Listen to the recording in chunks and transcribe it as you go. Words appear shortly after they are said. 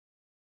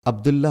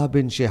Abdullah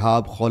bin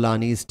Shihab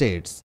Kholani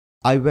states,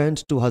 I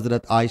went to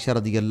Hazrat Aisha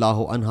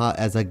radiyallahu anha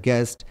as a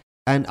guest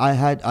and I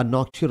had a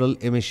nocturnal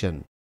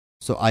emission.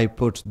 So I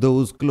put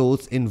those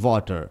clothes in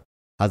water.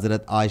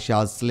 Hazrat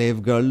Aisha's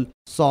slave girl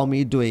saw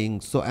me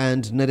doing so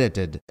and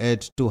narrated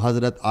it to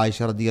Hazrat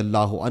Aisha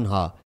radiyallahu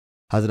anha.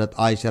 Hazrat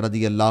Aisha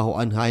radiyallahu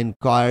anha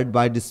inquired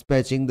by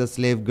dispatching the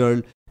slave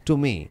girl to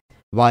me,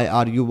 why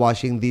are you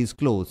washing these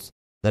clothes?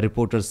 The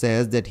reporter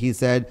says that he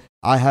said,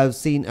 I have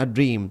seen a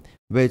dream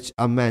which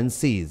a man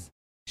sees.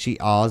 She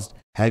asked,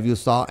 have you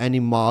saw any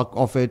mark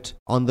of it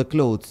on the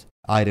clothes?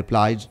 I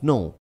replied,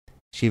 no.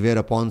 She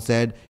whereupon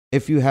said,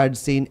 if you had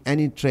seen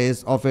any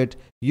trace of it,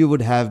 you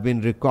would have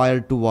been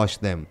required to wash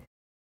them.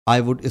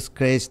 I would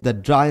scratch the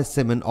dry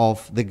semen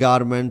of the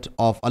garment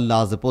of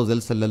Allah's Apostle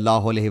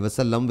sallallahu alaihi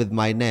wasallam with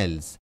my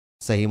nails.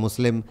 Sahih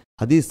Muslim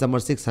Hadith number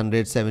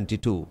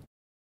 672.